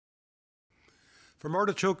From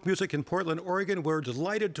Artichoke Music in Portland, Oregon, we're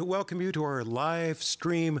delighted to welcome you to our live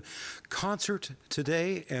stream concert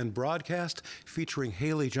today and broadcast featuring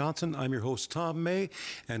Haley Johnsen. I'm your host, Tom May,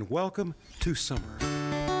 and welcome to summer.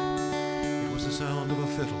 It was the sound of a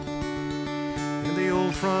fiddle in the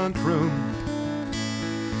old front room,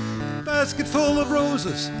 a basket full of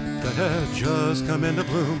roses that had just come into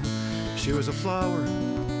bloom. She was a flower,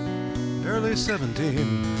 barely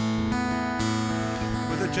 17.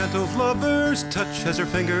 A gentle lover's touch as her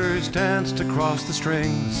fingers danced across the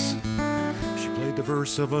strings. She played the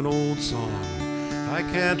verse of an old song, I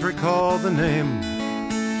can't recall the name,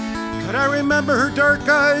 but I remember her dark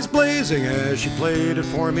eyes blazing as she played it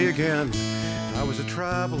for me again. I was a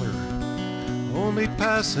traveler, only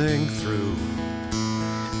passing through.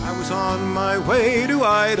 I was on my way to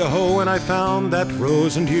Idaho when I found that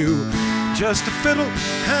rose and you. Just a fiddle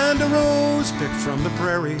and a rose picked from the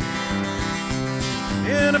prairie,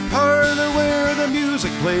 in a parlor where the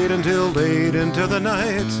music played until late into the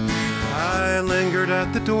night. I lingered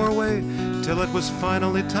at the doorway till it was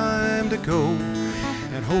finally time to go,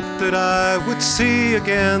 and hoped that I would see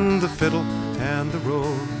again the fiddle and the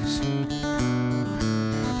rose.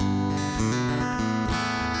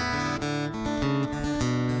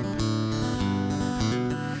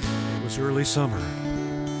 It was early summer,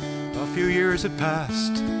 a few years had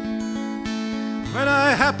passed, when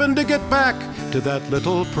I happened to get back to that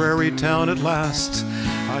little prairie town at last.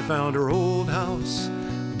 I found her old house,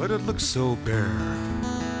 but it looked so bare.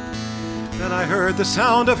 Then I heard the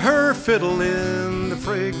sound of her fiddle in the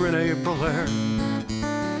fragrant April air.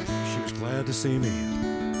 She was glad to see me,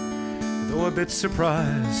 though a bit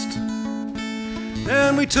surprised.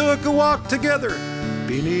 Then we took a walk together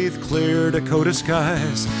beneath clear Dakota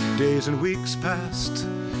skies. Days and weeks passed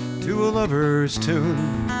to a lover's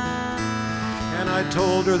tune, and I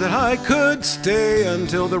told her that I could stay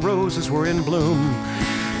until the roses were in bloom.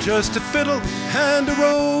 Just a fiddle and a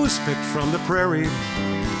rose picked from the prairie,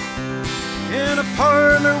 in a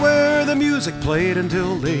parlor where the music played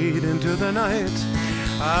until late into the night.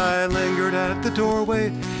 I lingered at the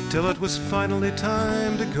doorway till it was finally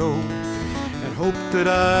time to go, and hoped that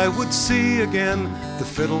I would see again the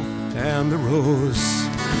fiddle and the rose.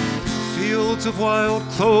 Fields of wild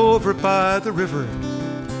clover by the river,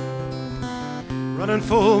 running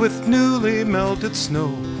full with newly melted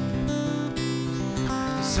snow.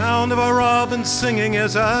 The sound of a robin singing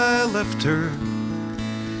as I left her,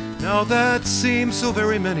 now that seems so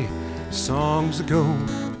very many songs ago.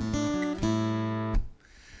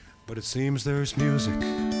 But it seems there's music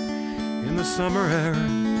in the summer air.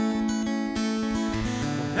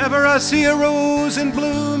 Whenever I see a rose in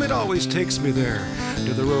bloom, it always takes me there,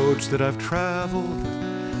 to the roads that I've traveled,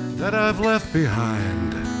 that I've left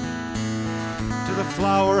behind, to the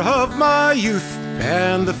flower of my youth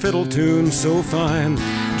and the fiddle tune so fine.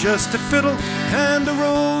 Just a fiddle and a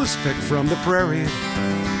rose picked from the prairie,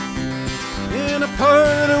 in a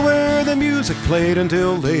parlor where the music played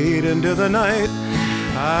until late into the night.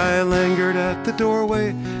 I lingered at the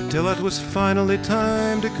doorway till it was finally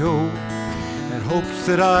time to go, and hoped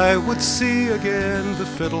that I would see again the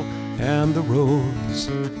fiddle and the rose.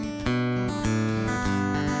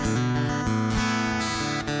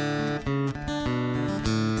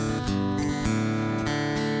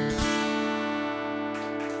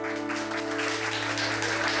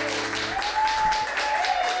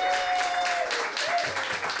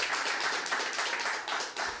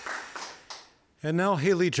 And now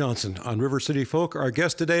Haley Johnsen on River City Folk, our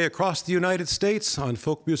guest today across the United States on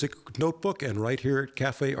Folk Music Notebook and right here at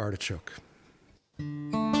Cafe Artichoke.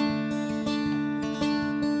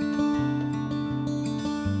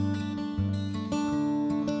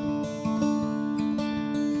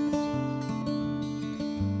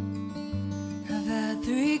 I've had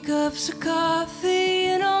 3 cups of coffee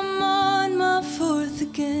and I'm on my 4th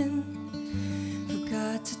again.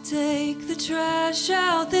 Forgot to take the trash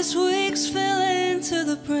out, this week's filling to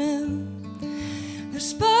the brim. There's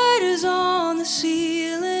spiders on the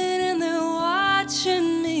ceiling and they're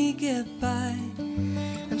watching me get by.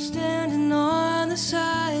 I'm standing on the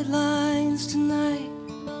sidelines tonight,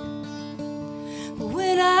 but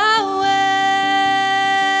when I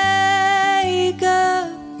wake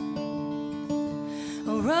up,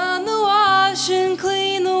 I'll run the wash and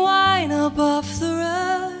clean the wine up off the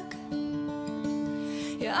rug.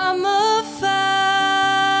 Yeah, I'm a fired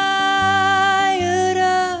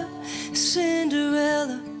up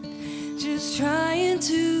Cinderella, just trying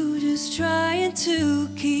to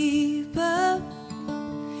keep up.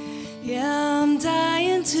 Yeah, I'm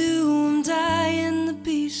dying to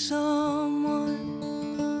be someone.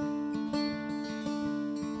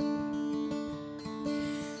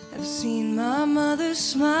 I've seen my mother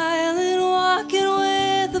smiling, walking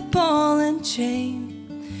with a ball and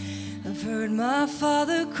chain. I've heard my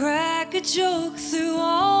father crack a joke through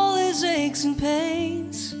all his aches and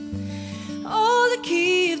pains. Oh, to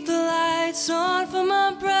keep the lights on for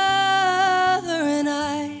my brother and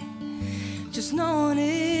I, just knowing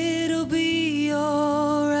it'll be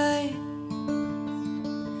alright.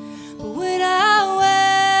 But when I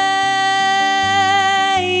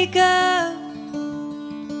wake up,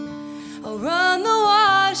 I'll run the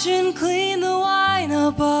wash and clean the wine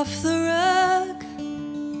up off the rug.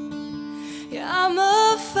 Yeah, I'm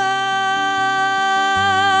a fired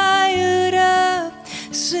up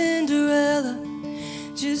Cinderella,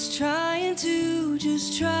 just trying to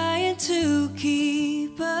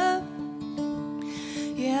keep up.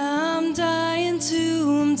 Yeah, I'm dying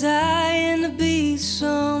to be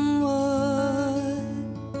someone.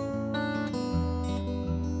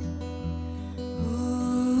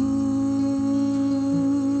 Ooh.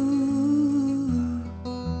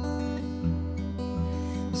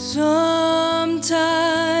 Sometimes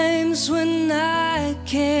when I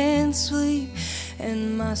can't sleep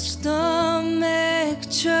and my stomach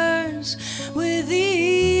churns with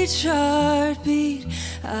each heartbeat,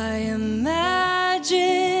 I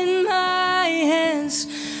imagine my hands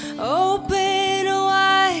open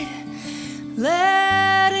wide,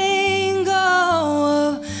 letting go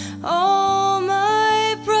of all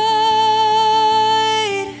my pride.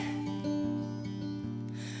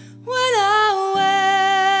 When I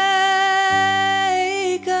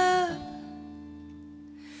wake up,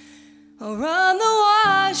 I'll run the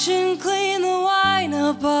wash and clean the wine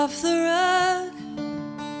up off the rug.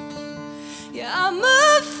 Yeah, I'm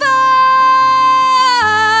a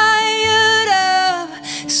fired up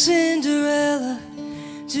Cinderella,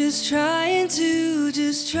 just trying to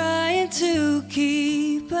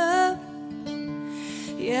keep up.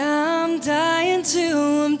 Yeah, I'm dying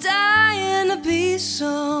to be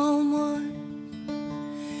someone.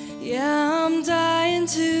 Yeah, I'm dying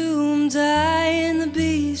to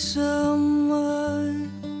be someone.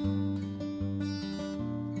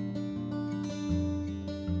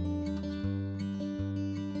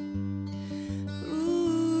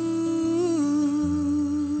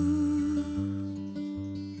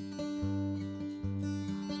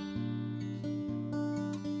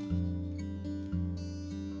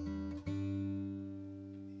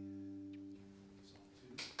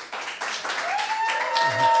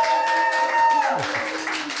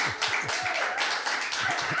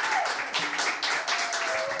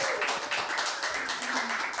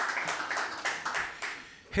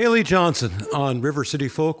 Haley Johnsen on River City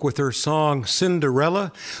Folk with her song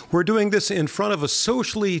Cinderella. We're doing this in front of a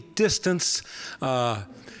socially distanced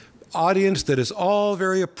audience that is all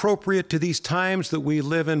very appropriate to these times that we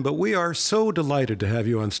live in, but we are so delighted to have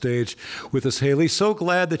you on stage with us, Haley. So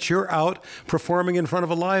glad that you're out performing in front of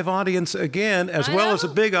a live audience again, as well as a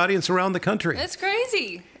big audience around the country. It's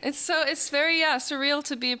crazy. It's very surreal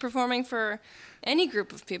to be performing for any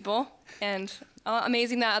group of people, and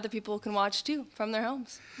amazing that other people can watch too from their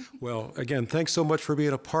homes. Well, again, thanks so much for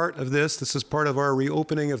being a part of this. This is part of our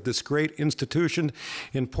reopening of this great institution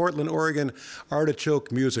in Portland, Oregon,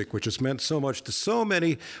 Artichoke Music, which has meant so much to so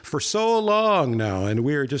many for so long now. And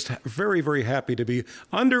we are just very, very happy to be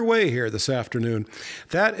underway here this afternoon.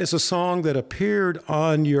 That is a song that appeared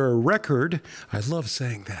on your record. I love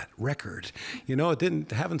saying that, record. You know,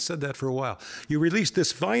 haven't said that for a while. You released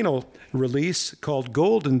this vinyl release called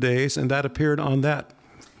Golden Days, and that appeared on that.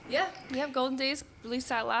 Yeah, Golden Days released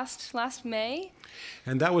that last May.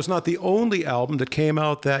 And that was not the only album that came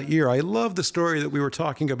out that year. I love the story that we were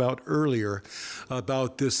talking about earlier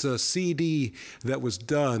about this CD that was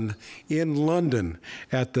done in London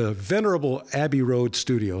at the venerable Abbey Road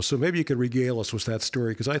studio. So maybe you could regale us with that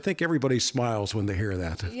story, because I think everybody smiles when they hear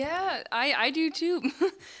that. Yeah, I do too.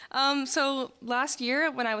 So last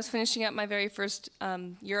year, when I was finishing up my very first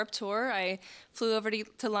Europe tour, I flew over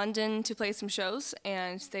to London to play some shows,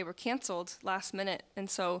 and they were canceled last minute. And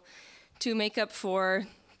so to make up for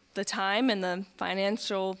the time and the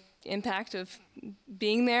financial impact of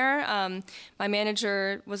being there, my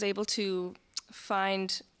manager was able to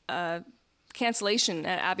find a cancellation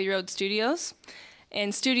at Abbey Road Studios,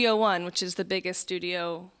 and Studio One, which is the biggest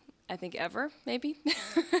studio I think ever, maybe.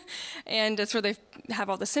 And it's where they have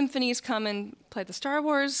all the symphonies come and play the Star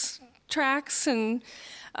Wars tracks, and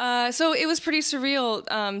so it was pretty surreal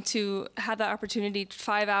to have that opportunity,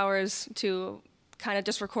 5 hours to kind of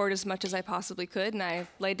just record as much as I possibly could, and I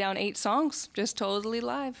laid down 8 songs, just totally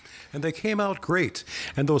live. And they came out great.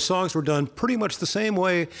 And those songs were done pretty much the same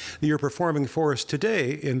way that you're performing for us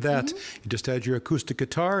today, in that you just had your acoustic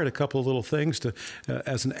guitar and a couple of little things to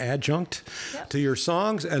as an adjunct to your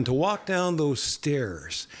songs, and to walk down those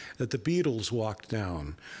stairs that the Beatles walked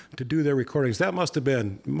down to do their recordings. That must have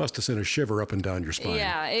sent a shiver up and down your spine.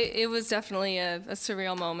 Yeah, it was definitely a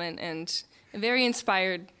surreal moment and a very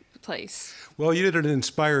inspired place. Well, you did an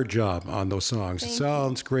inspired job on those songs. It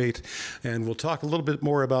sounds great. And we'll talk a little bit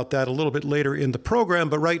more about that a little bit later in the program.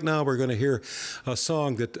 But right now we're going to hear a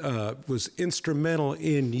song that was instrumental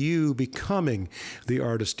in you becoming the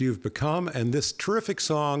artist you've become. And this terrific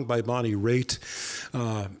song by Bonnie Raitt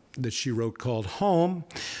that she wrote called Home.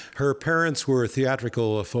 Her parents were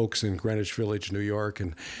theatrical folks in Greenwich Village, New York.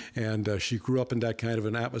 And she grew up in that kind of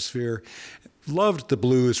an atmosphere. Loved the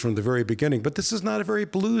blues from the very beginning, but this is not a very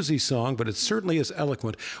bluesy song, but it certainly is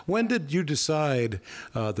eloquent. When did you decide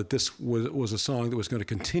that this was a song that was going to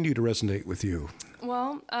continue to resonate with you?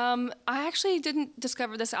 Well, I actually didn't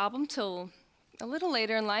discover this album till a little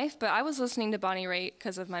later in life, but I was listening to Bonnie Raitt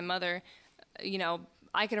because of my mother. You know,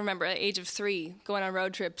 I can remember at the age of 3 going on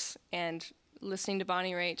road trips and listening to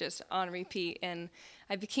Bonnie Raitt just on repeat, and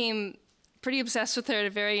I became pretty obsessed with her at a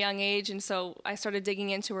very young age, and so I started digging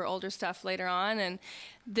into her older stuff later on. And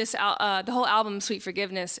this, the whole album, Sweet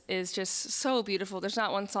Forgiveness, is just so beautiful. There's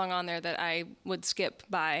not one song on there that I would skip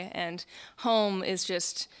by, and Home is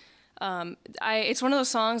just, it's one of those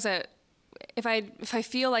songs that if I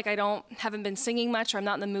feel like I haven't been singing much, or I'm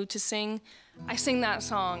not in the mood to sing, I sing that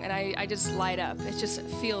song and I just light up. It just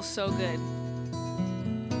feels so good.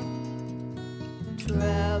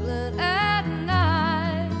 Traveling at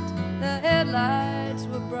night, the headlights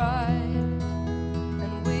were bright,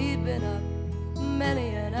 and we'd been up many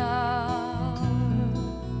an hour.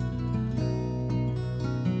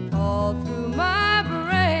 All through my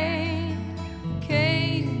brain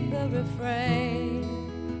came the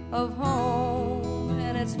refrain of home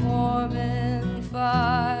and its warming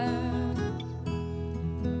fire.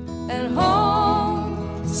 And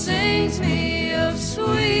home sings me of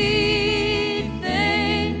sweet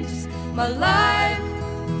things. My life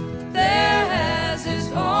there has its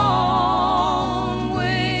own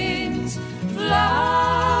wings,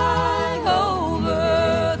 flying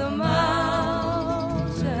over the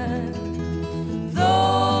mountain,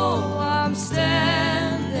 though I'm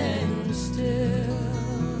standing still.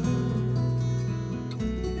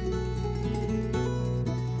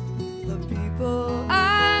 The people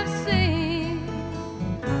I've seen,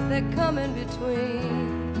 they're coming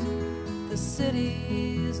between the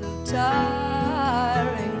cities of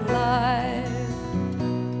tiring life,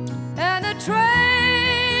 and the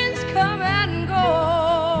trains come and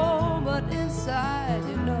go, but inside,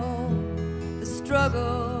 you know, the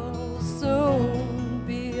struggle will soon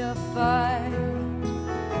be a fight.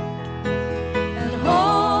 And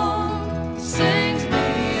home sings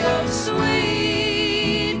me of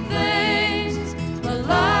sweet things. My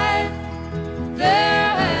life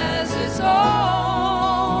there has its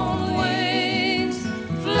own wings,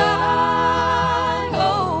 flying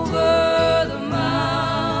over the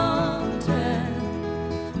mountain,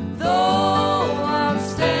 though I'm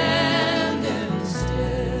standing still.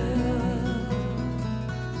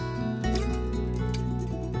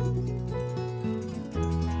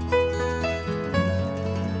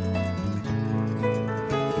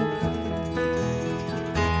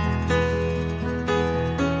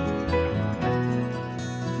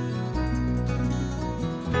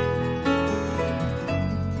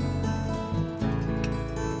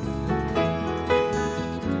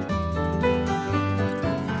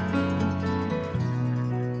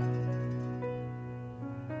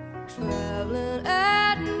 Traveling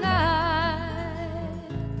at night,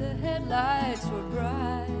 the headlights were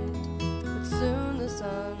bright, but soon the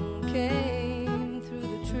sun came through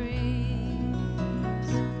the trees.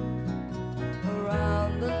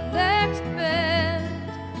 Around the next bend,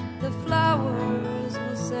 the flowers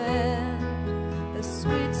will send the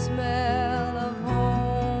sweet smell of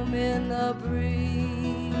home in the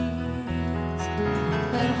breeze.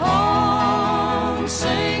 And home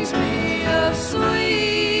sings me of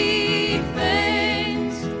sweet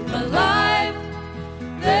things. My life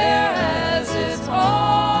there has its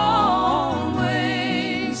own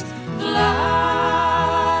wings, flying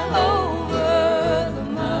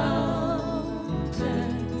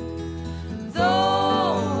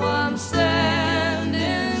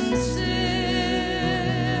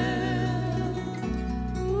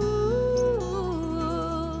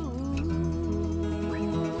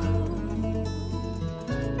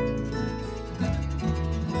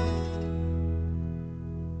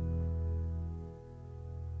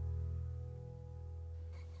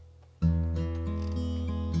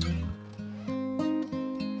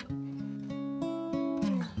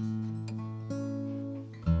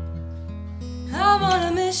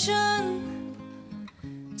permission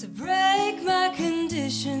to break my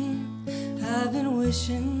condition. I've been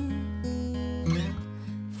wishing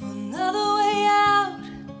for another way out,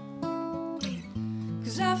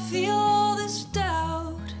 'cause I feel all this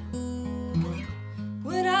doubt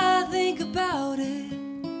when I think about it.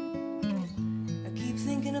 I keep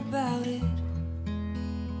thinking about it.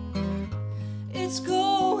 It's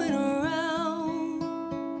going around.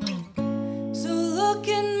 So look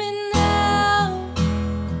at me now.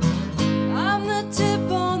 I'm the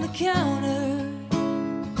tip on the counter.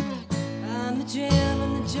 I'm the jam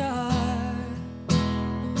in the jar.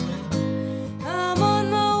 I'm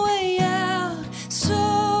on my way out.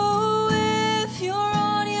 So if you're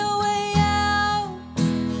on your way out,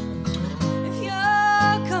 if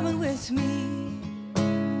you're coming with me,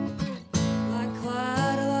 like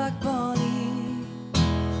Clyde or like Bonnie,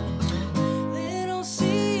 then I'll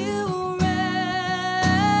see you around.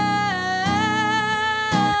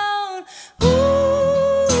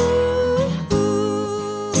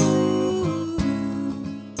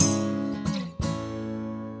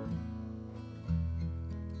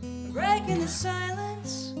 Breaking the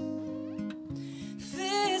silence,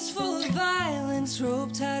 fists full of violence,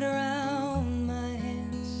 rope tied around my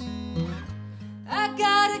hands. I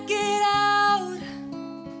gotta get out.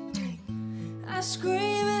 I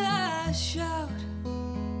scream and I shout.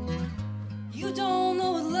 You don't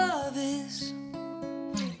know what love is,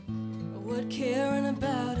 or what caring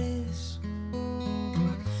about is.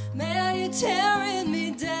 Man, you're tearing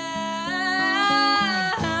me down.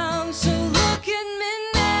 So look at me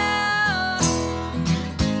now.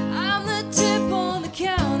 I'm the tip on the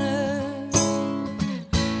counter.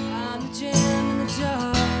 I'm the jam in the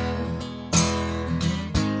jar.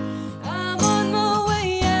 I'm on my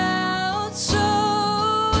way out. So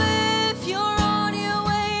if you're on your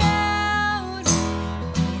way out,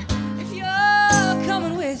 if you're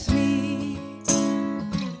coming with me,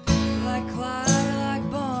 like Clyde or like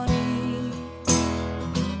Bonnie,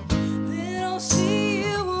 then I'll see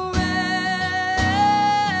you around.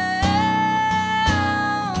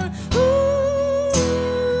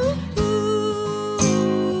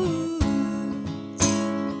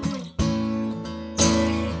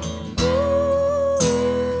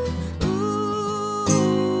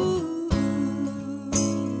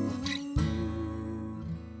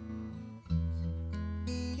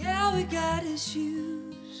 Yeah, we got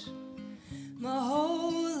issues. My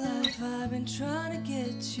whole life I've been trying to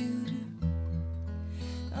get you to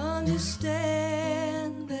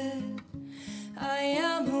understand that I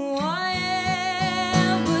am who I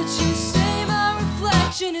am. But you say my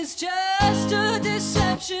reflection is just a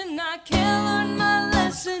deception. I can't learn my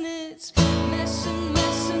lesson. It's messing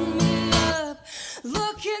me up.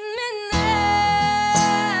 Look at me now.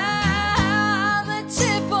 I'm the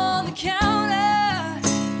tip on the counter.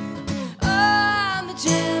 I'm the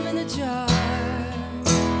jam in the jar.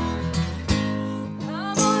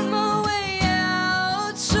 I'm on my way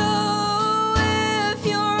out. So if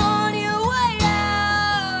you're on your way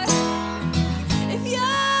out, if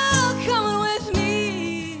you're coming with me,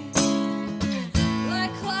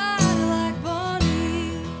 like Clyde or like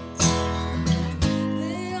Bonnie,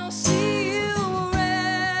 then I'll see you around.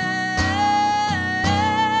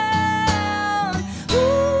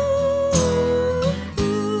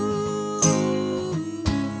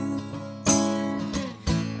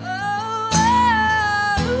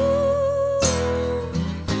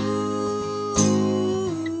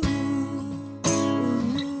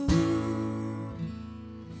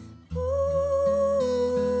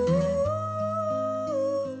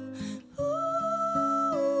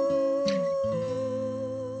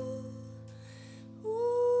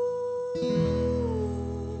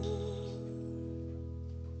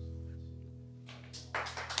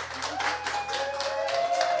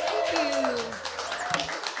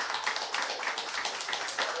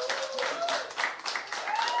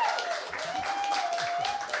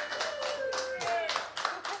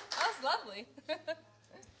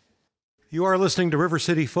 You are listening to River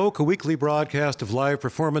City Folk, a weekly broadcast of live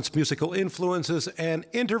performance, musical influences, and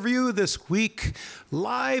interview. This week,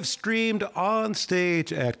 live streamed on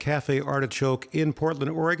stage at Cafe Artichoke in Portland,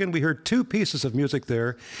 Oregon. We heard two pieces of music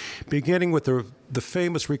there, beginning with the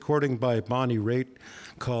famous recording by Bonnie Raitt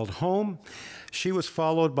called Home. She was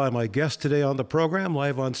followed by my guest today on the program,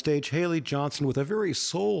 live on stage, Haley Johnsen, with a very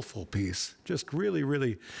soulful piece. Just really,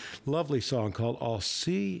 really lovely song called I'll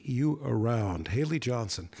See You Around. Haley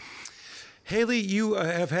Johnsen. Haley, you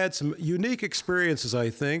have had some unique experiences, I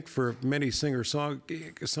think, for many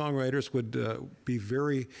singer-songwriters would be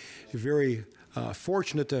very, very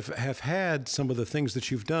fortunate to have had some of the things that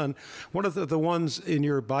you've done. One of the ones in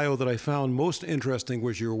your bio that I found most interesting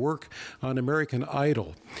was your work on American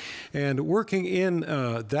Idol. And working in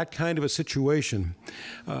that kind of a situation,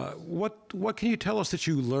 what can you tell us that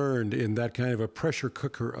you learned in that kind of a pressure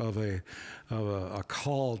cooker of a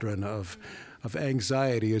cauldron of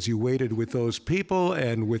anxiety as you waited with those people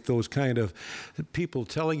and with those kind of people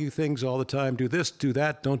telling you things all the time, do this, do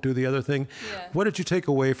that, don't do the other thing? Yeah. What did you take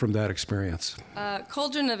away from that experience?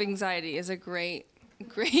 Cauldron of anxiety is a great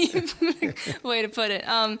way to put it.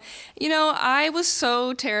 You know, I was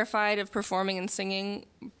so terrified of performing and singing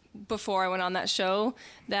before I went on that show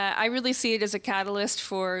that I really see it as a catalyst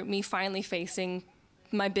for me finally facing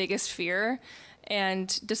my biggest fear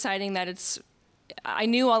and deciding that I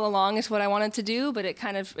knew all along it's what I wanted to do, but it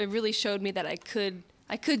really showed me that I could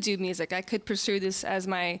do music. I could pursue this as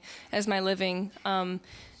my living. And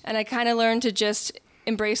I kind of learned to just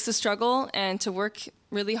embrace the struggle and to work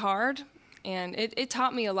really hard. And it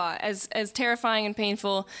taught me a lot. As terrifying and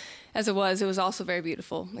painful as it was also a very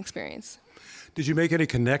beautiful experience. Did you make any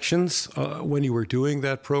connections when you were doing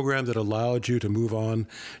that program that allowed you to move on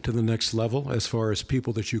to the next level as far as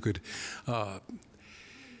people that you could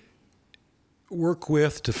work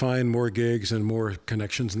with to find more gigs and more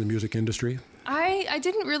connections in the music industry? I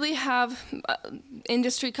didn't really have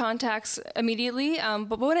industry contacts immediately,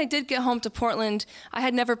 but when I did get home to Portland, I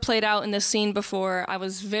had never played out in this scene before. I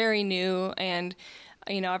was very new, and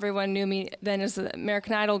you know, everyone knew me then as the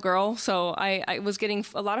American Idol girl, so I was getting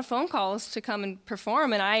a lot of phone calls to come and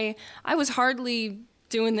perform, and I was hardly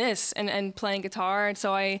doing this and playing guitar, and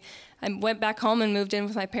so I went back home and moved in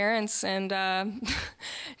with my parents and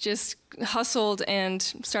just hustled and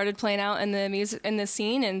started playing out in the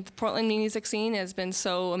scene. And the Portland music scene has been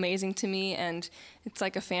so amazing to me, and it's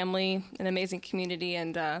like a family, an amazing community.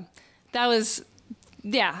 And that was,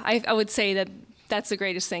 yeah, I would say that's the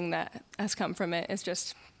greatest thing that has come from it. It's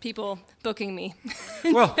just people booking me.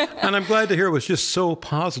 Well, and I'm glad to hear it was just so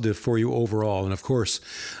positive for you overall. And of course,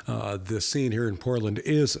 the scene here in Portland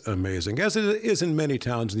is amazing, as it is in many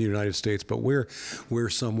towns in the United States, but we're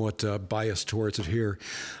somewhat biased towards it here.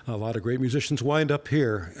 A lot of great musicians wind up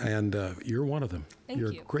here, and you're one of them. You're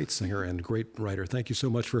a great singer and great writer. Thank you so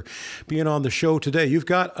much for being on the show today. You've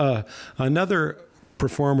got another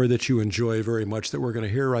performer that you enjoy very much that we're going to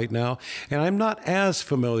hear right now. And I'm not as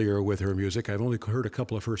familiar with her music. I've only heard a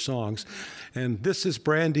couple of her songs. And this is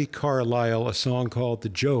Brandi Carlile, a song called The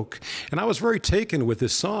Joke. And I was very taken with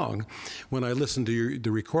this song when I listened to the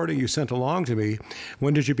recording you sent along to me.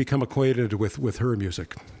 When did you become acquainted with her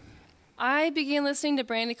music? I began listening to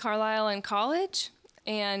Brandi Carlile in college.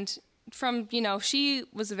 And she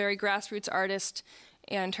was a very grassroots artist.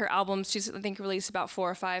 And her albums, she's, I think, released about 4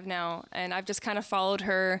 or 5 now. And I've just kind of followed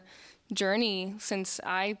her journey since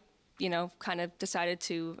I, kind of decided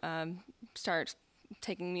to start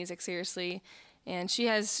taking music seriously. And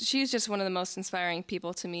she's just one of the most inspiring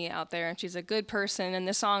people to me out there. And she's a good person. And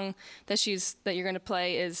the song that you're going to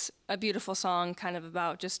play is a beautiful song, kind of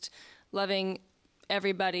about just loving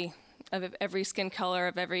everybody, of every skin color,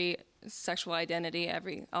 of every sexual identity,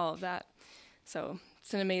 all of that. So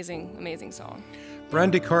it's an amazing, amazing song.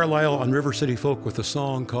 Brandi Carlile on River City Folk with a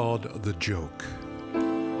song called The Joke.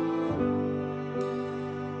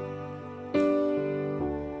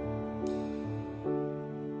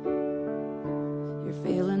 You're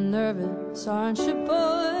feeling nervous, aren't you,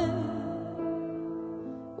 boy?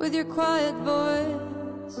 With your quiet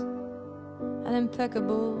voice and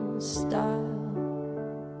impeccable style.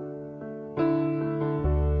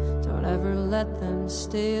 Don't ever let them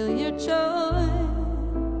steal your joy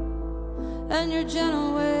and your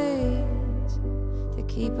gentle ways to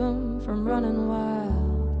keep them from running wild.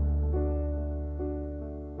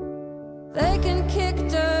 They can kick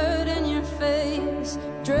dirt in your face,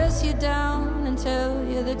 dress you down and tell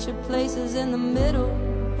you that your place is in the middle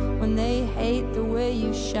when they hate the way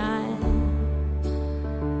you shine.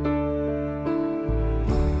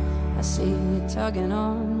 I see you tugging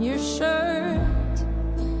on your shirt,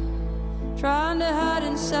 trying to hide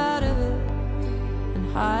inside of it,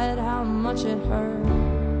 hide how much it hurts.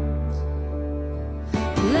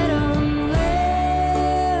 Let them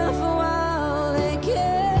laugh while they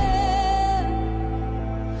can.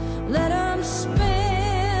 Let them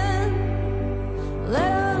spin. Let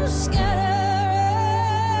them scatter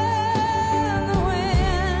in the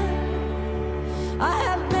wind. I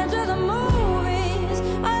have been to the movies.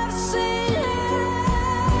 I have seen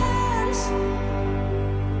hands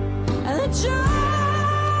and the jokes.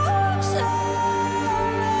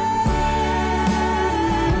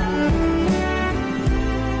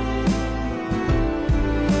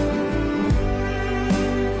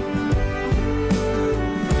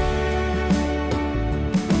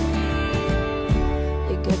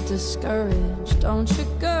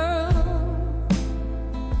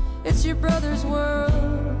 It's your brother's world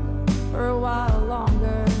for a while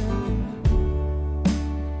longer.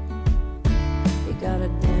 You gotta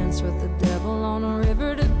dance with the devil on a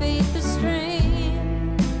river to beat the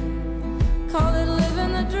stream. Call it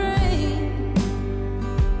living the dream,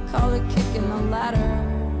 call it kicking the ladder.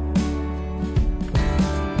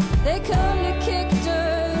 They come to kick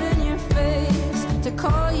dirt in your face, to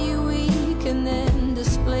call you weak and then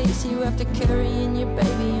displace you after carrying your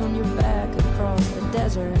baby on your back across the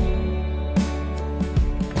desert.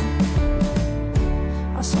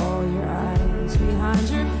 I saw your eyes behind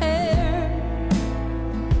your hair,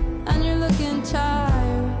 and you're looking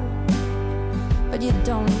tired, but you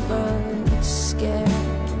don't look scared.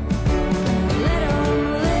 Let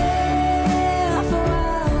 'em laugh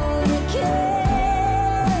while they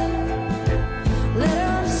can. Let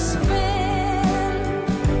 'em spin,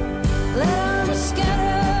 let 'em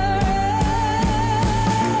scatter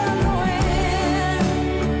in the wind.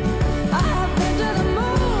 I have been to the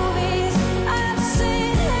movies, I've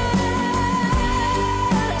seen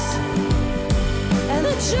hits, and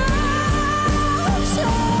the jokes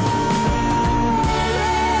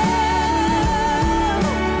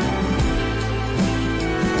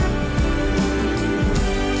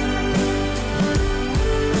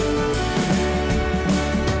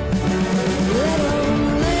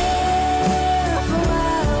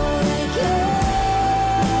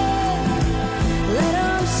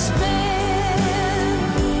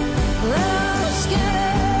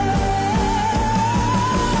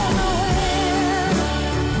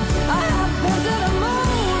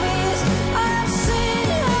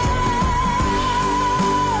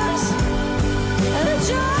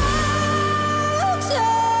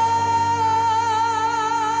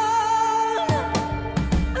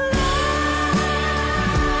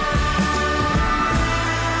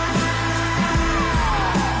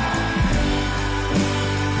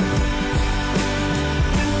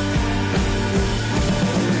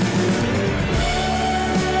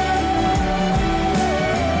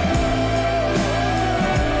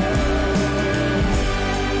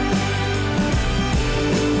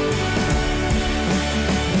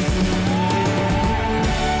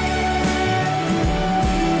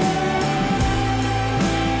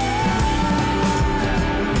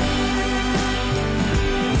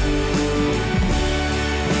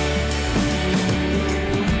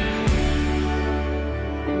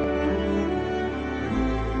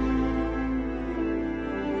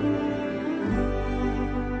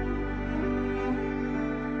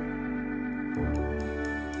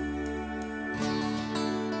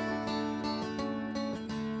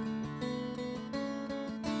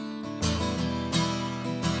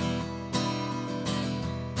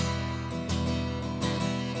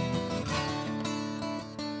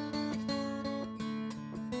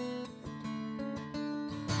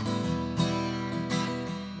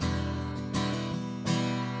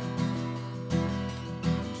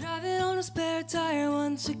tire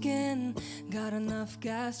once again. Got enough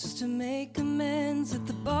gas just to make amends at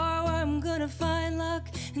the bar where I'm gonna find luck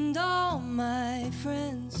and all my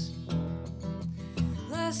friends.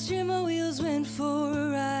 Last year my wheels went for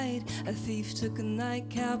a ride. A thief took a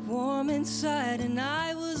nightcap warm inside, and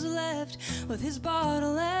I was left with his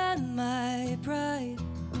bottle and my pride.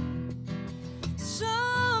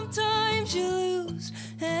 Sometimes you lose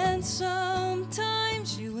and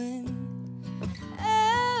sometimes you win.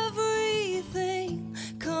 Everything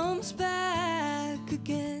comes back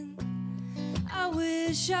again. I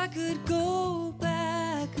wish I could go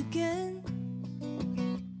back again.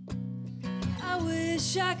 I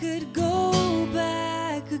wish I could go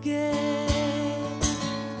back again.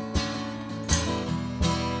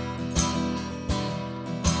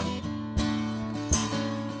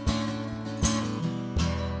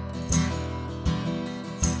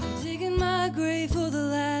 Digging my grave for the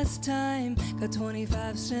last time. Got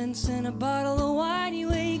 25 cents and a bottle of wine.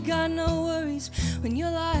 You ain't got no worries when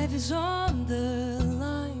your life is on the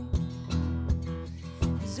line.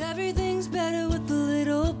 'Cause everything's better with a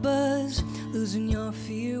little buzz. Losing your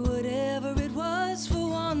fear, whatever it was, for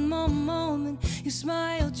one more moment. You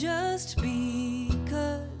smile just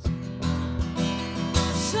because.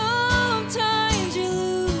 Sometimes you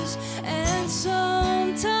lose and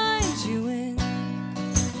sometimes you win.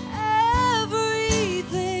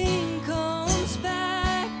 Everything comes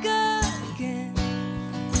back again.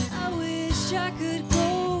 I wish I could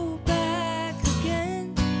go back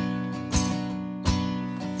again.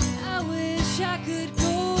 I wish I could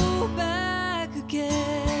go back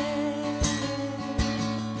again.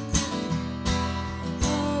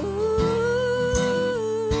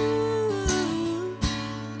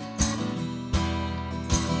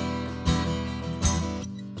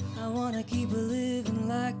 I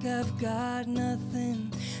like I've got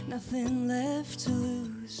nothing, nothing left to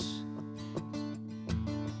lose.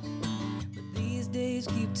 But these days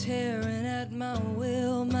keep tearing at my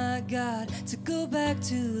will, my God, to go back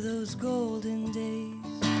to those golden days.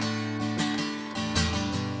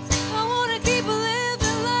 I wanna keep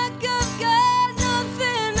living like I've got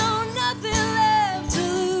nothing, oh, nothing left to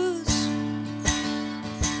lose.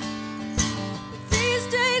 But these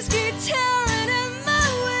days keep tearing at my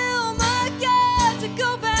will, my God, to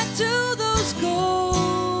go back to those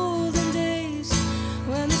golden days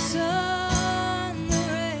when the sun, the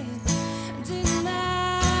rain didn't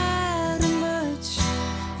matter much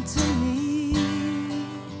to me.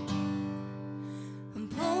 I'm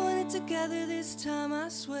pulling it together this time, I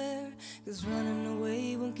swear, 'cause running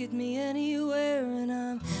away won't get me anywhere. And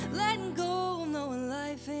I'm letting go, knowing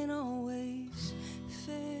life ain't always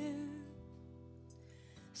fair.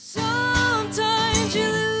 Sometimes you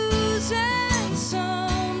lose and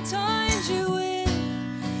sometimes you win.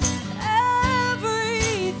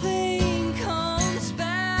 Everything comes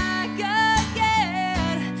back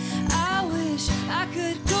again. I wish I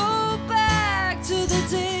could go back to the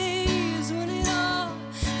days when it all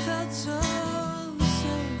felt so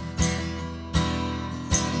safe.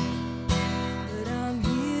 But I'm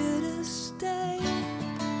here to stay.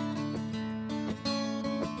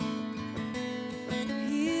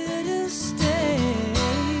 Here to stay.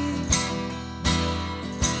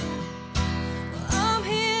 I'm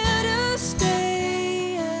here to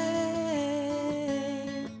stay.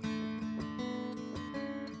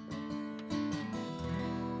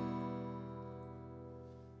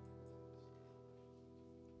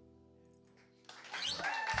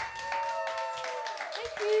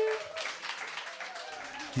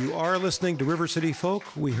 You are listening to River City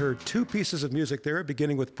Folk. We heard two pieces of music there,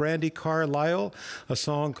 beginning with Brandy Carlisle, a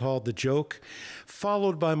song called The Joke,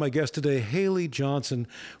 followed by my guest today, Haley Johnsen,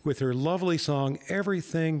 with her lovely song,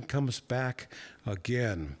 Everything Comes Back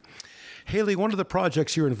Again. Haley, one of the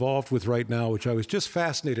projects you're involved with right now, which I was just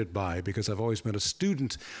fascinated by because I've always been a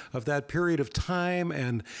student of that period of time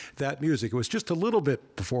and that music. It was just a little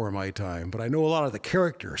bit before my time, but I know a lot of the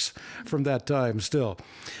characters from that time still.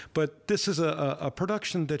 But this is a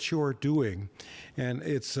production that you're doing, and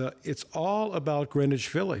it's all about Greenwich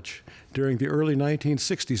Village during the early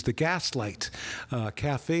 1960s, the Gaslight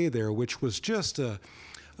Cafe there, which was just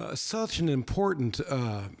such an important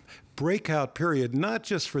breakout period, not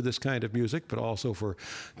just for this kind of music, but also for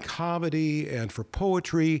comedy and for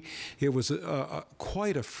poetry. It was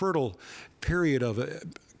quite a fertile period of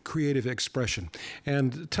creative expression.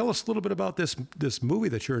 And tell us a little bit about this movie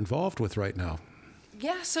that you're involved with right now.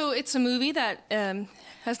 Yeah, so it's a movie that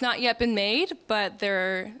has not yet been made, but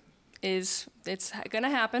it's going to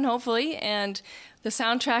happen, hopefully, and the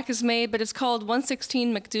soundtrack is made, but it's called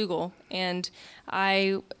 116 McDougal, and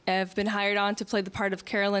I have been hired on to play the part of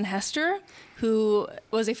Carolyn Hester, who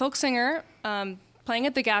was a folk singer playing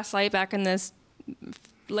at the Gaslight back in the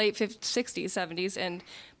late 50s, 60s, 70s, and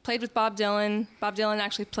played with Bob Dylan. Bob Dylan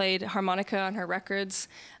actually played harmonica on her records,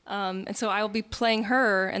 and so I will be playing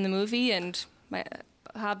her in the movie, and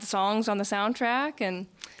have the songs on the soundtrack, and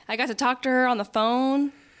I got to talk to her on the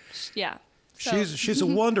phone. Yeah. So. She's a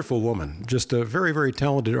wonderful woman, just a very, very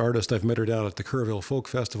talented artist. I've met her down at the Kerrville Folk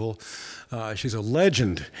Festival. She's a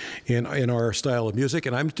legend in our style of music,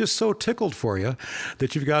 and I'm just so tickled for you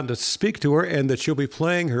that you've gotten to speak to her and that you'll be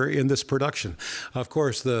playing her in this production. Of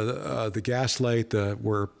course, the Gaslight,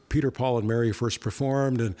 where Peter, Paul, and Mary first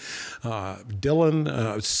performed, and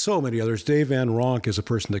Dylan, so many others. Dave Van Ronk is a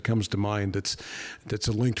person that comes to mind that's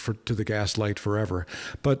linked to the Gaslight forever.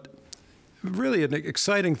 But really an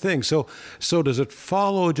exciting thing. So does it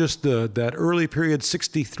follow just that early period,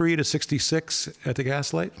 63 to 66 at the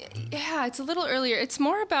Gaslight? Yeah, it's a little earlier. It's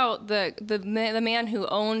more about the man who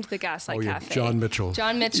owned the Gaslight Cafe. John Mitchell.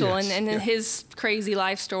 John Mitchell, Yes, and his crazy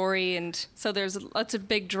life story, and so there's lots of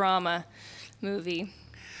big drama movie.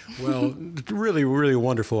 Well, really, really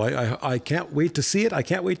wonderful. I can't wait to see it. I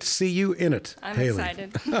can't wait to see you in it, I'm Haley.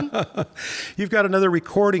 excited. You've got another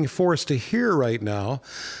recording for us to hear right now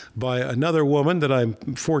by another woman that I'm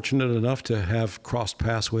fortunate enough to have crossed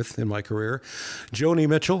paths with in my career, Joni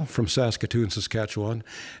Mitchell from Saskatoon, Saskatchewan.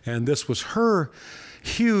 And this was her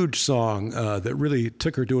huge song that really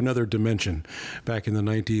took her to another dimension back in the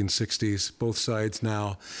 1960s, both sides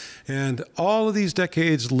now. And all of these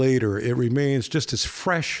decades later, it remains just as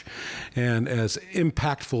fresh and as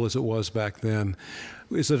impactful as it was back then.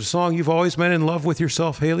 Is it a song you've always been in love with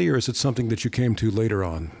yourself, Haley, or is it something that you came to later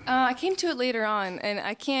on? I came to it later on, and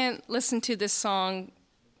I can't listen to this song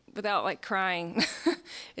without like crying.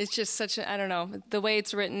 It's just such I don't know, the way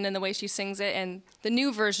it's written and the way she sings it, and the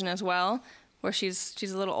new version as well where she's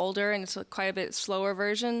a little older and it's quite a bit slower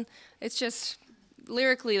version. It's just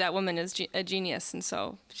lyrically that woman is a genius, and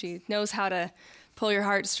so she knows how to pull your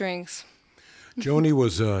heartstrings. Joni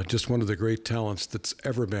was just one of the great talents that's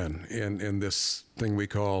ever been in this thing we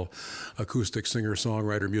call acoustic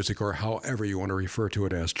singer-songwriter music, or however you want to refer to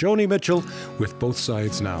it as. Joni Mitchell with Both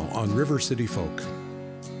Sides Now on River City Folk.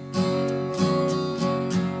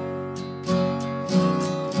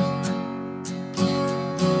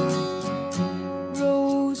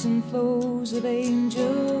 Rows and flows of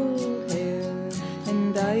angel hair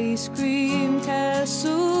and ice cream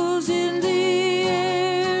castles in the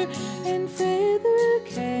air and feather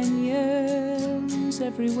canyons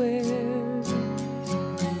everywhere.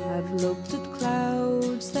 I've looked at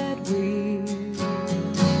clouds that way,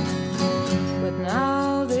 but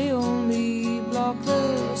now they only block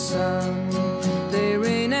the sun. They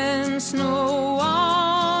rain and snow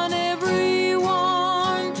on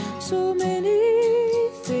everyone. So many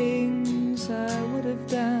things I would have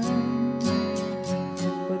done,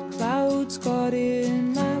 but clouds got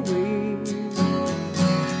in my way.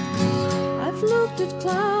 I've looked at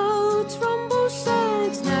clouds from both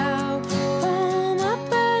sides now, from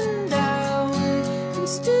up and down, and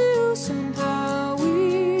still somehow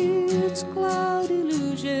it's cloud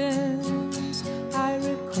illusions. I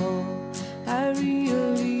recall I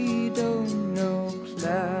really don't know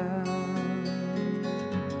clouds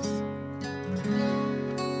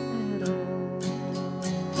at all.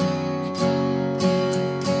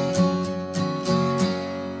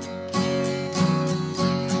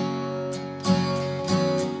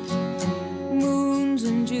 Moons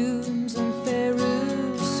and Junes and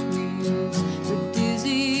Ferris wheels, the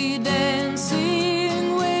dizzy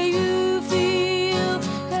dancing way you feel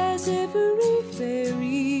as every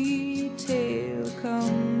fairy tale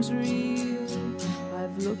comes real.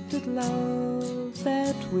 I've looked at love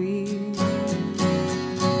that way,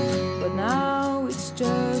 but now it's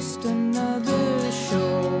just another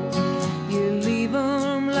show. You leave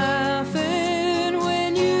 'em laughing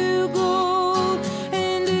when you go,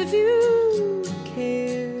 and if you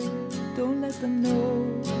care, don't let them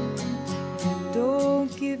know.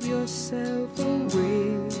 Don't give yourself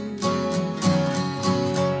away.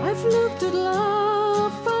 I've looked at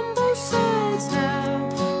love from both sides now,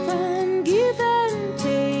 from give and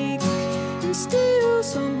take, and still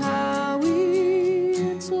somehow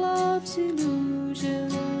it's love's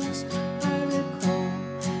illusions. I recall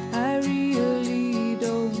I really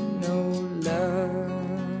don't know love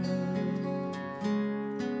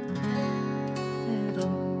at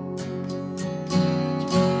all.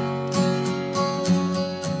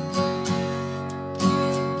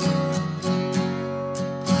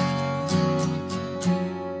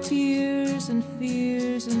 Tears and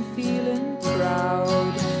fears and feeling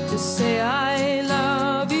proud to say I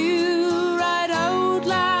love you right out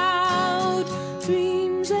loud.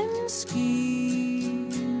 Dreams and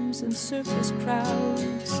schemes and circus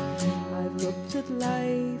crowds, I've looked at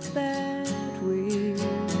life that way,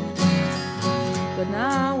 but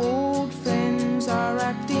now old friends are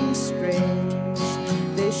acting strange.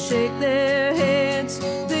 They shake their heads,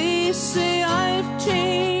 they say I've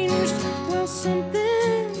changed. Well,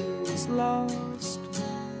 something's lost,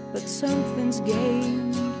 but something's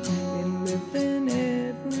gained in living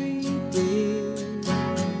every day.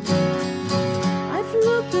 I've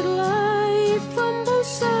looked at life from both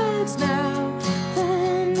sides now,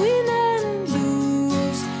 from win and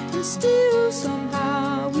lose, and still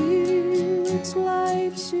somehow it's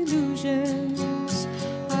life's illusions.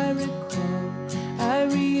 I recall I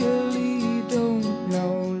really don't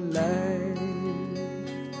know life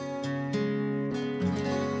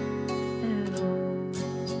at all.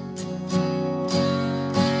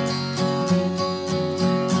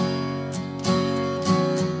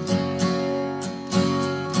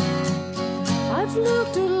 I've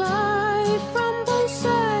looked at life from both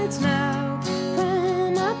sides now,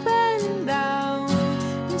 from up and down,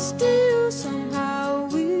 and still somehow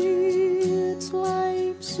it's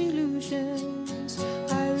life's illusions.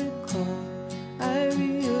 I recall I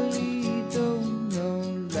really don't know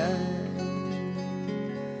life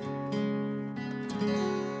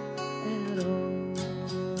at all.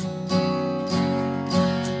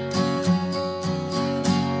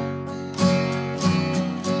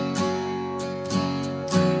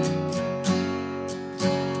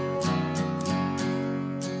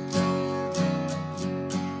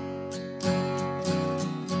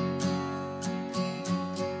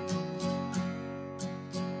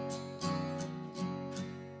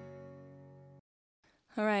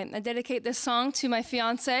 All right, I dedicate this song to my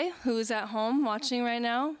fiance, who is at home watching right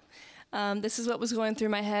now. This is what was going through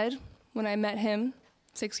my head when I met him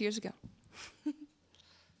 6 years ago.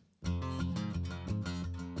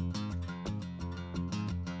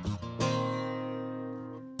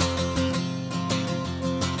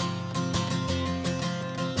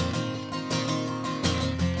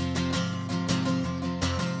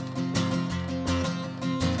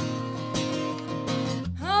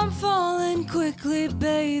 I'm falling quickly,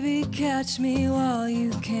 baby, catch me while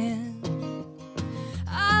you can.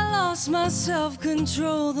 I lost my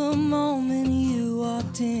self-control the moment you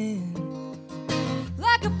walked in.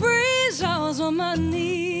 Like a breeze, I was on my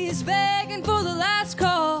knees, begging for the last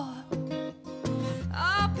call.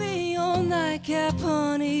 I'll be your nightcap,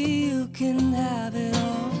 honey, you can have it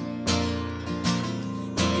all.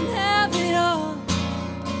 You can have it all.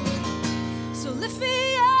 So lift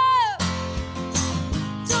me up.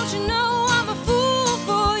 Don't you know I'm a fool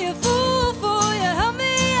for you, fool for you? Help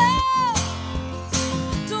me out.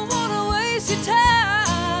 Don't wanna waste your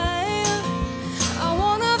time. I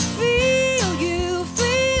wanna feel you,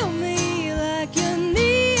 feel me like you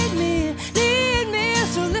need me, need me.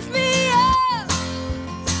 So lift me up.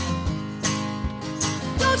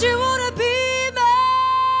 Don't you wanna be mine?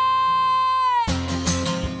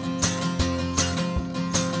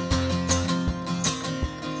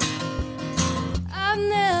 I've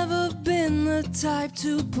never been the type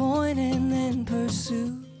to point and then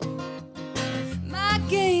pursue. My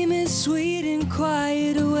game is sweet and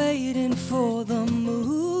quiet, waiting for the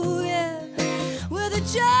move, yeah. With a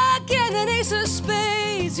jack and an ace of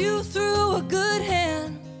spades, you threw a good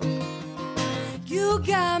hand. You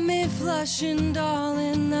got me flushing,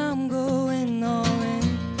 darling, I'm going all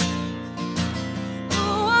in.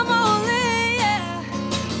 Oh, I'm all in, yeah.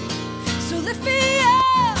 So lift me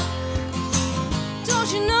up.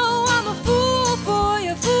 Don't you know I'm a fool for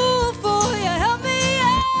you, fool for you? Help me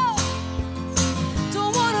out.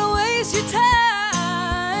 Don't wanna waste your time.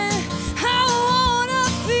 I wanna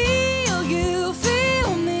feel you,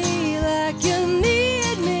 feel me like you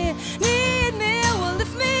need me, need me. Well,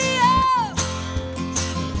 lift me up.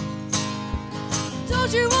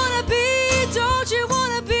 Don't you wanna be, don't you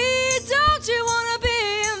wanna be, don't you wanna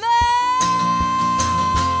be mine?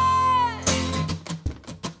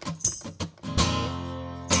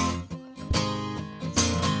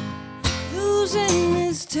 Losing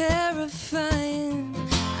is terrifying.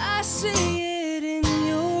 I see it in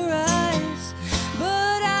your eyes.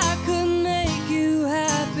 But I could make you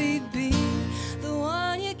happy, be the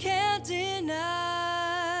one you can't deny.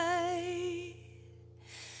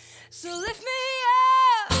 So lift me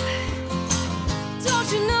up.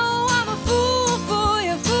 Don't you know I'm a fool for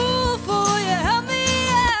you, fool for you? Help me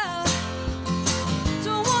out.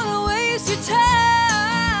 Don't wanna waste your time.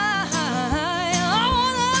 I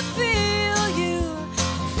wanna feel you,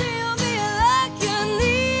 feel me like you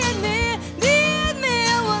need me, need me.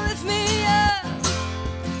 Well, lift me up.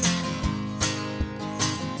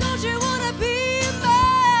 Don't you wanna be mine?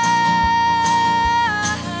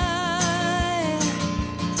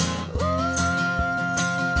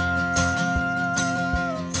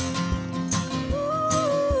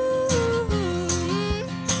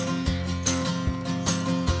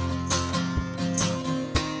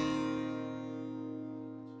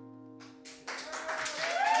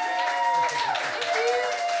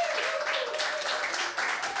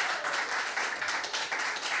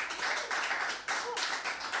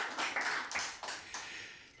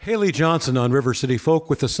 Haley Johnsen on River City Folk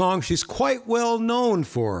with a song she's quite well known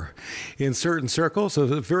for in certain circles.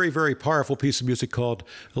 A very, very powerful piece of music called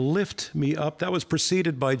Lift Me Up. That was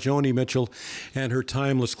preceded by Joni Mitchell and her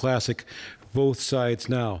timeless classic, Both Sides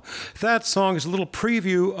Now. That song is a little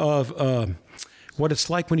preview of what it's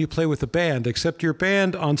like when you play with a band, except your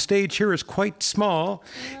band on stage here is quite small.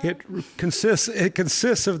 Yeah. It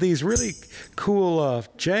consists of these really cool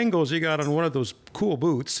jangles you got on one of those cool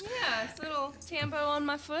boots. Yeah, it's a little tambo on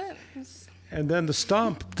my foot. And then the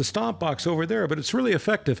stomp box over there, but it's really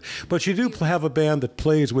effective. But you do have a band that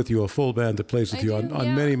plays with you, a full band that plays with you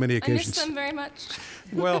on many, many occasions. I miss them very much.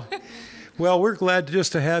 Well, we're glad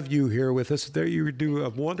just to have you here with us. There, you do a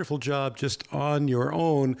wonderful job just on your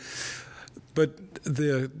own. But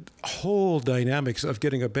the whole dynamics of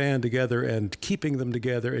getting a band together and keeping them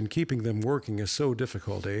together and keeping them working is so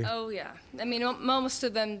difficult, eh? Oh, yeah. I mean, most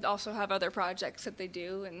of them also have other projects that they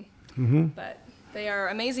do, and but they are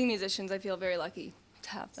amazing musicians. I feel very lucky to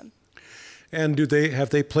have them. And have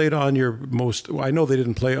they played on your most, well, I know they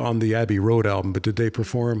didn't play on the Abbey Road album, but did they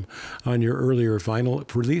perform on your earlier vinyl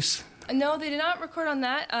release? No, they did not record on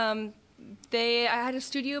that. I had a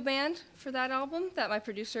studio band for that album that my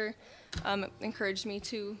producer encouraged me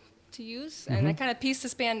to use, and I kind of pieced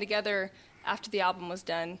this band together after the album was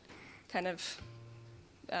done, kind of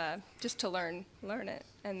just to learn it.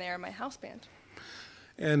 And they are my house band.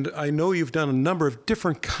 And I know you've done a number of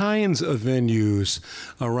different kinds of venues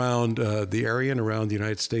around the area and around the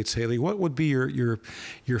United States, Haley. What would be your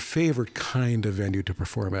favorite kind of venue to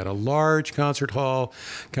perform at? A large concert hall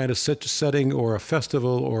kind of setting, or a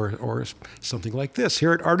festival, or something like this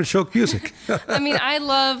here at Artichoke Music? I mean,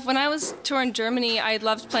 when I was touring Germany, I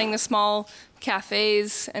loved playing the small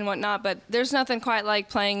cafes and whatnot, but there's nothing quite like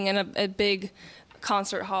playing in a big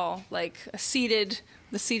concert hall, like the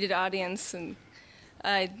seated audience, and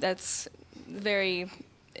that's very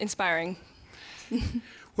inspiring.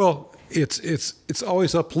 Well, it's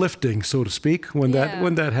always uplifting, so to speak, when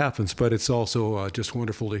that happens. But it's also just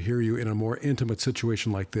wonderful to hear you in a more intimate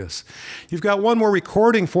situation like this. You've got one more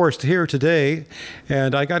recording for us to hear today,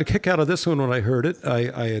 and I got a kick out of this one when I heard it.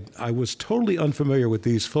 I was totally unfamiliar with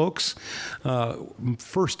these folks.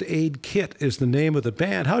 First Aid Kit is the name of the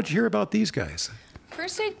band. How'd you hear about these guys?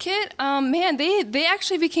 First Aid Kit, man, they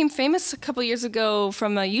actually became famous a couple years ago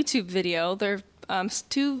from a YouTube video. They're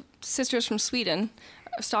two sisters from Sweden,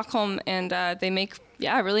 Stockholm, and they make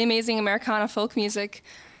really amazing Americana folk music,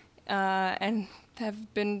 and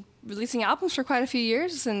have been releasing albums for quite a few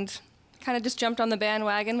years, and kind of just jumped on the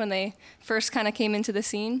bandwagon when they first kind of came into the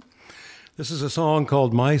scene. This is a song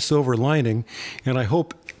called My Silver Lining, and I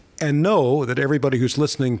hope and know that everybody who's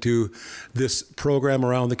listening to this program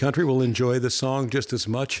around the country will enjoy the song just as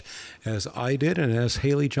much as I did and as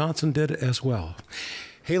Haley Johnsen did as well.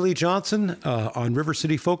 Haley Johnsen on River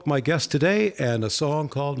City Folk, my guest today, and a song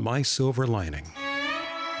called My Silver Lining.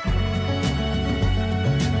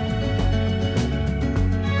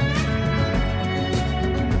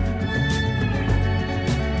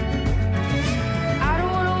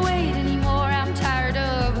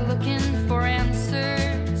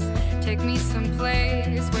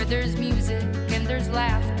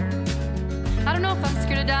 I don't know if I'm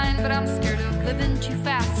scared of dying, but I'm scared of living too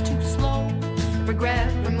fast, too slow. Regret,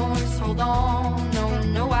 remorse, hold on,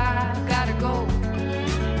 no, I've gotta go.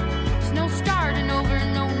 There's no starting over,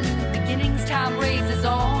 no new beginnings, time raises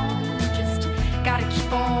on. Just gotta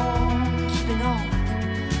keep on, keeping on.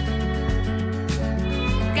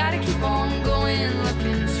 Gotta keep on going,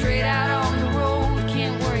 looking straight out on the road.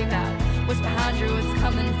 Can't worry about what's behind you, what's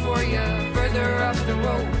coming for you further up the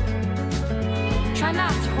road. Try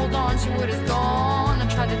not to hold on to what is gone. I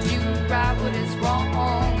try to do right what is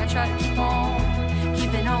wrong. I try to keep on,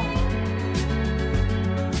 keeping on.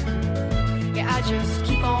 Yeah, I just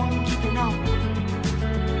keep on, keeping on.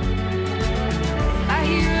 I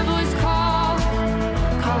hear a voice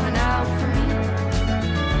calling out for me.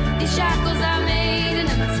 These shackles I made in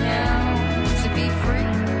the town to be free.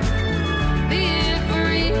 Be it for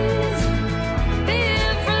ease, be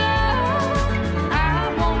it for love. I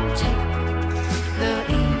won't take the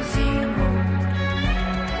easy road.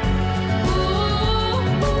 Ooh,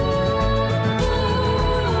 ooh, ooh,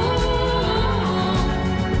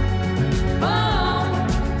 oh.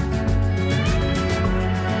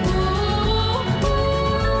 Ooh,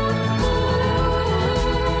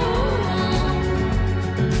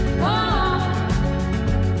 oh.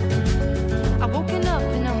 I've woken up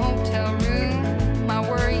in a hotel room. My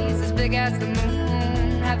worries as big as the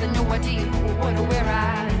moon. Having no idea what or where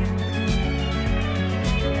I am.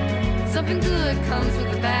 Something good comes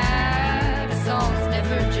with the bad. A song's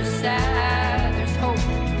never just sad. There's hope,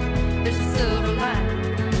 there's a silver lining.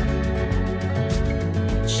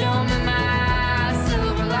 Show me my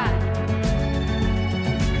silver lining.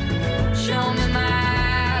 Show me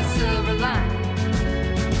my silver lining.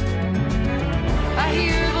 I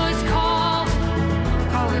hear a voice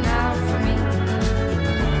calling out for me.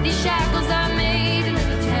 These shackles I made in the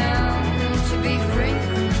town to be free.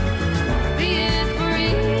 Be it for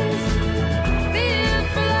ease, be it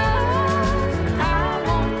for love. I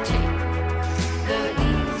won't take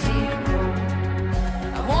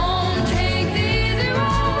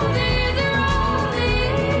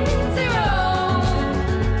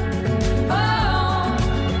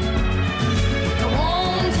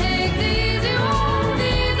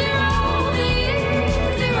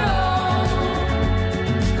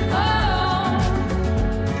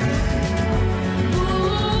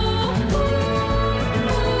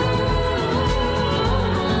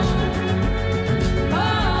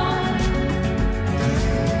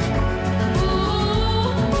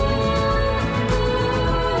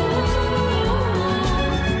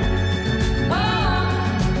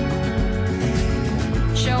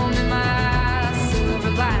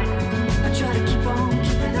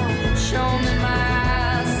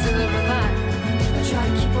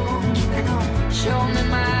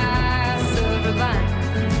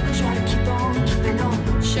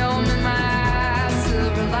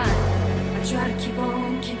try to keep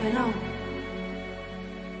on keeping on.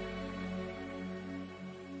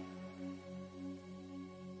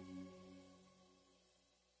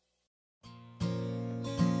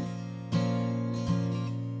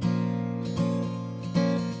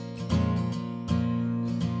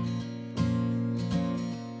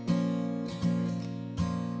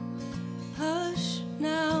 Hush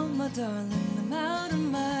now, my darling, I'm out of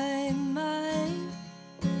my mind.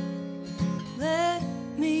 Let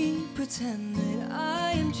me pretend that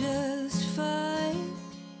I am just fine.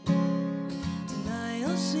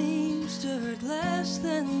 Denial seems to hurt less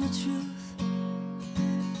than the truth.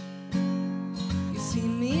 You see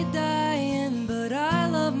me dying, but I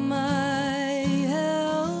love my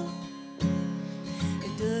hell.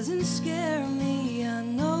 It doesn't scare me, I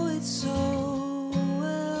know it so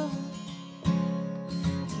well.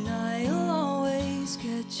 Denial always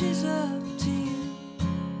catches up to you,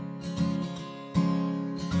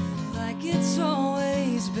 like it's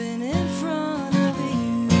always been in front of you.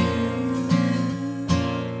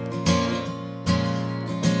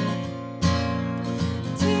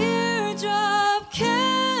 Teardrop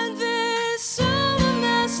canvas of a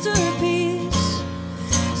masterpiece,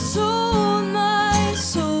 sold my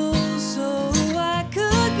soul so I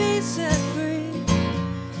could be set free.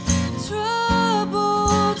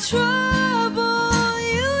 Trouble, trouble,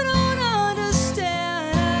 you don't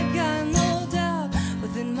understand. I got no doubt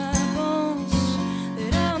within my bones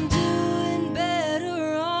that I'm doing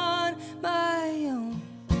better on my own.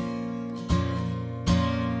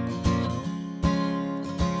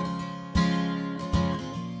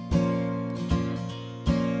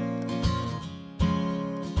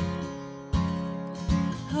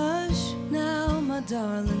 Hush now, my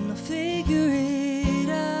darling, I'll figure it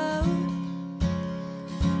out.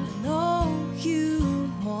 I know you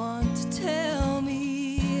want to tell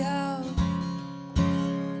me how.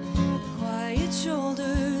 Quiet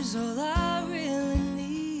shoulders, all I really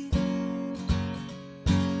need.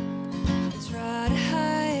 I try to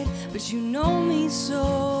hide, but you know me so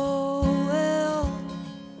well.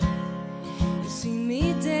 You see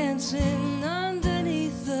me dancing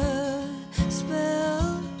underneath the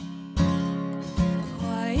spell. A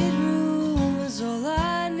quiet room is all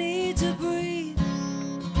I need to breathe.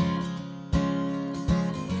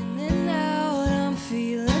 In and out, I'm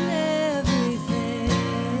feeling everything.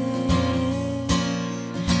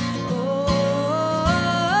 Oh,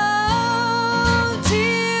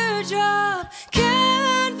 teardrop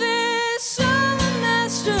canvas of a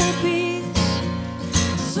masterpiece,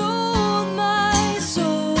 sold my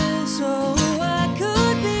soul so I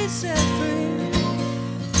could be set free.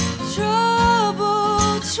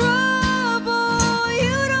 Trouble, trouble,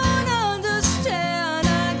 you don't understand. I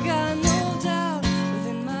got no doubt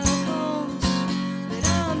within my bones that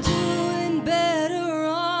I'm doing better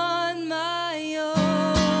on my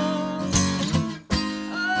own.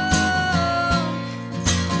 Oh.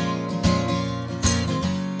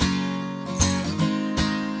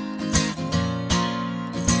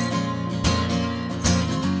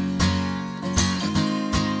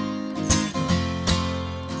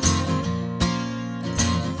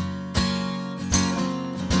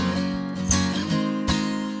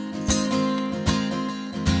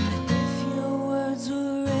 If your words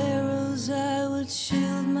were arrows, I would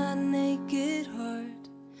shield my naked heart.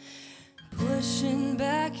 Pushing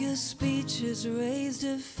back your speech is raised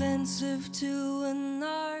offensive to an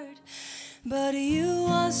art. But you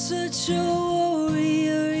are such a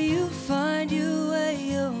warrior, you find your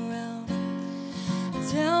way around.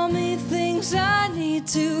 Tell me things I need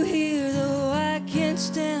to hear, though I can't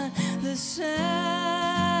stand the sound.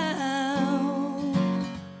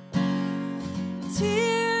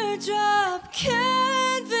 Teardrop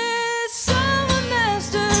canvas of a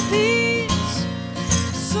masterpiece,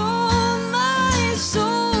 sold my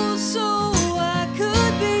soul so I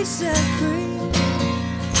could be set free.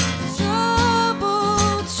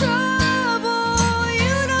 Trouble, trouble,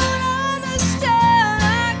 you don't understand.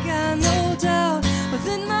 I got no doubt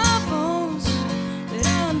within my bones that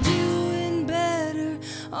I'm doing better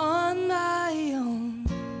on my own.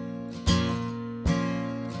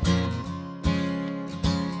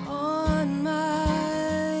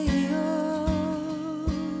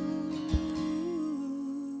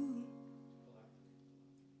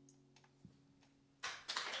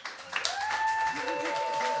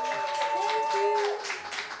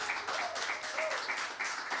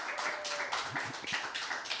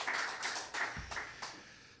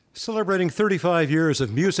 Celebrating 35 years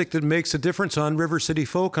of music that makes a difference on River City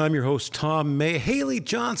Folk, I'm your host, Tom May. Haley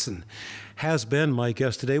Johnsen has been my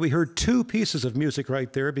guest today. We heard two pieces of music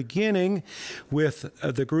right there, beginning with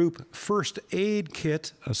the group First Aid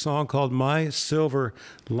Kit, a song called My Silver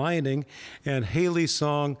Lining, and Haley's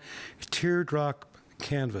song, Teardrop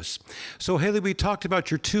Canvas. So, Haley, we talked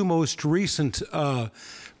about your two most recent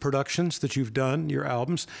productions that you've done, your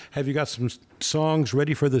albums. Have you got some songs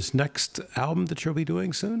ready for this next album that you'll be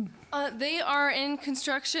doing soon? They are in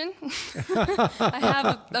construction. I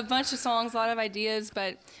have a bunch of songs, a lot of ideas,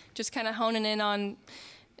 but just kind of honing in on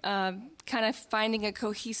kind of finding a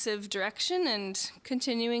cohesive direction and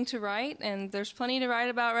continuing to write. And there's plenty to write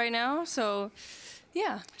about right now. So,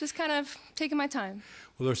 yeah, just kind of taking my time.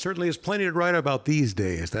 Well, there certainly is plenty to write about these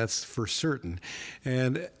days, that's for certain.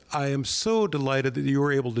 And I am so delighted that you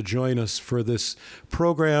were able to join us for this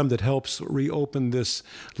program that helps reopen this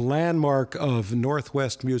landmark of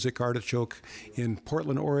Northwest Music Artichoke in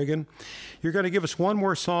Portland, Oregon. You're going to give us one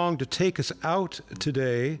more song to take us out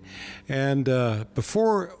today. And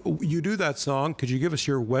before you do that song, could you give us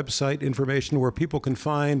your website information where people can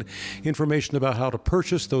find information about how to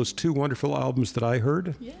purchase those two wonderful albums that I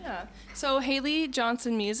heard? Yeah. So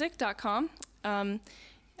HaleyJohnsonMusic.com.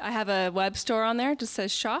 I have a web store on there. It just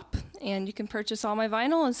says shop, and you can purchase all my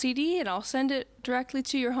vinyl and CD, and I'll send it directly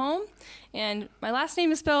to your home. And my last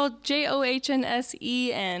name is spelled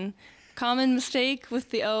Johnsen. Common mistake with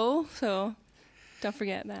the O, so don't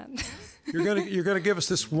forget that. You're gonna give us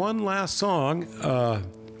this one last song,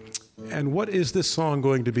 and what is this song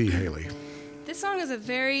going to be, Haley? This song is a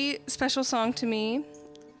very special song to me.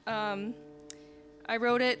 I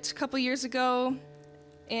wrote it a couple years ago,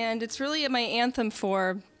 and it's really my anthem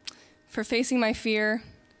for facing my fear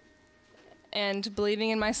and believing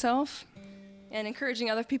in myself and encouraging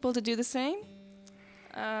other people to do the same.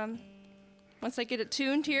 Once I get it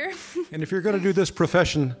tuned here. And if you're going to do this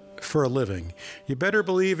profession for a living, you better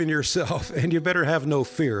believe in yourself and you better have no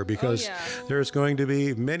fear, because there's going to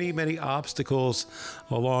be many, many obstacles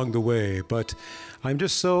along the way. But I'm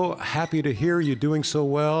just so happy to hear you doing so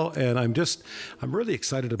well, and I'm really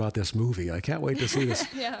excited about this movie. I can't wait to see this.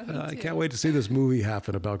 Yeah, me too. I can't wait to see this movie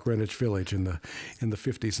happen about Greenwich Village in the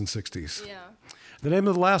 50s and 60s. Yeah. The name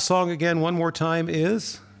of the last song again, one more time,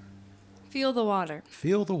 is Feel the Water.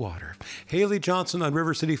 Feel the Water. Haley Johnsen on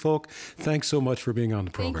River City Folk, thanks so much for being on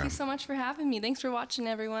the program. Thank you so much for having me. Thanks for watching,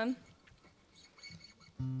 everyone.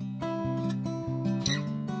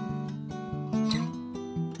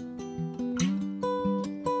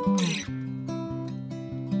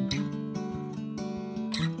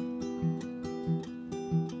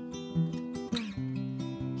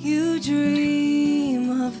 You dream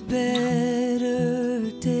of better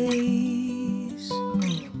days,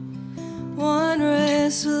 one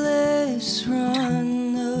restless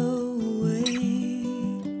run away.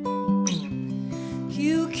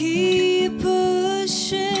 You keep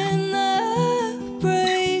pushing the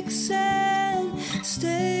brakes and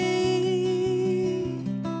stay.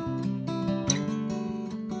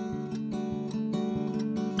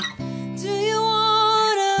 Do you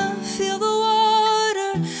wanna feel the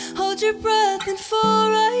water? Hold your breath and fall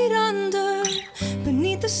right under.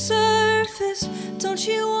 Beneath the surface, don't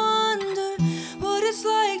you wonder what it's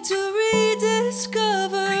like to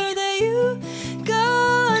rediscover that you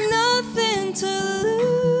got nothing to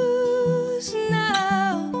lose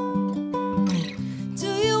now? Do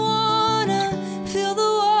you wanna feel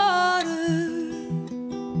the water?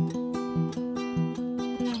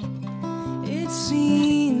 It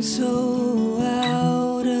seems so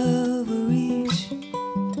out of reach,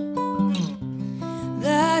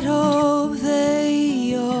 that hope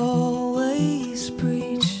they always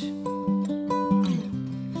preach.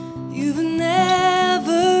 You've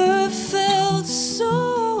never felt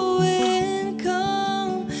so incomplete.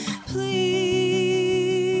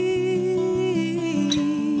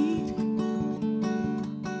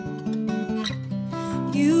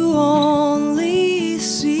 You only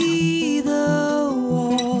see the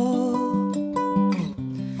wall.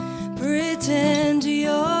 Pretend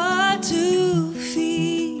you're 2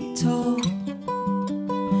 feet tall.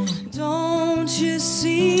 Don't you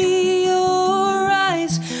see your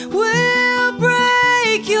eyes will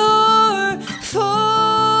break your fall?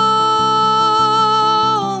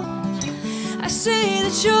 I say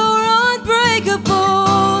that you're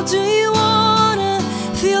unbreakable. Do you wanna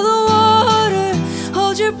feel the water?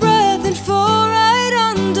 Hold your breath and fall right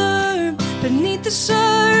under. Beneath the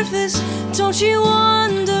surface, don't you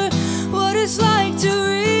wonder what it's like to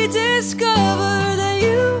rediscover that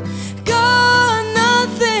you got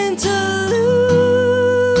nothing to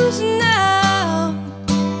lose now?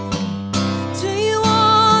 Do you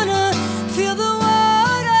wanna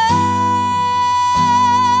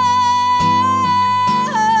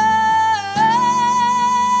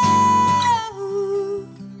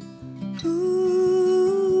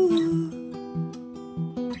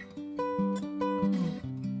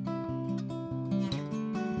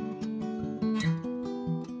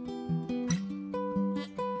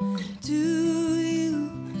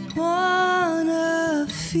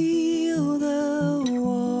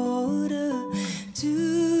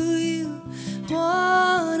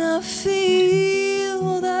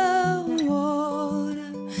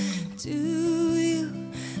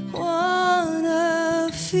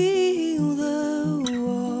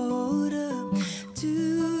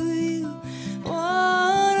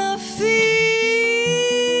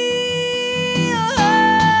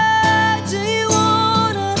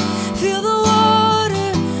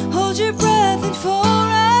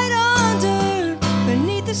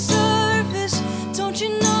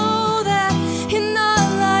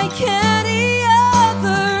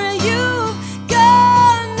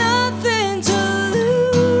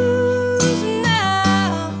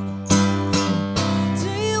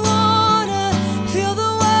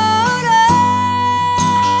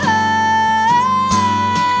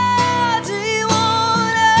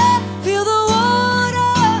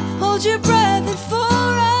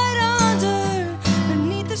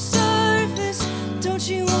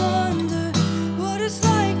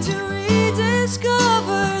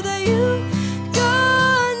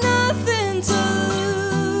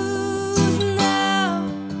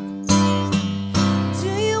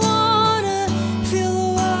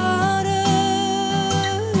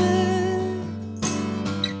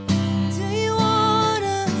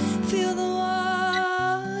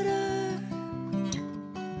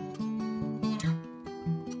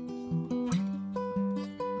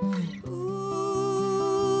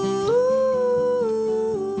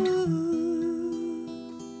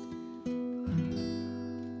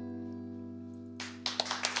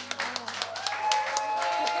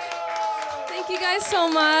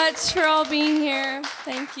much for all being here.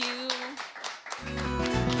 Thank you.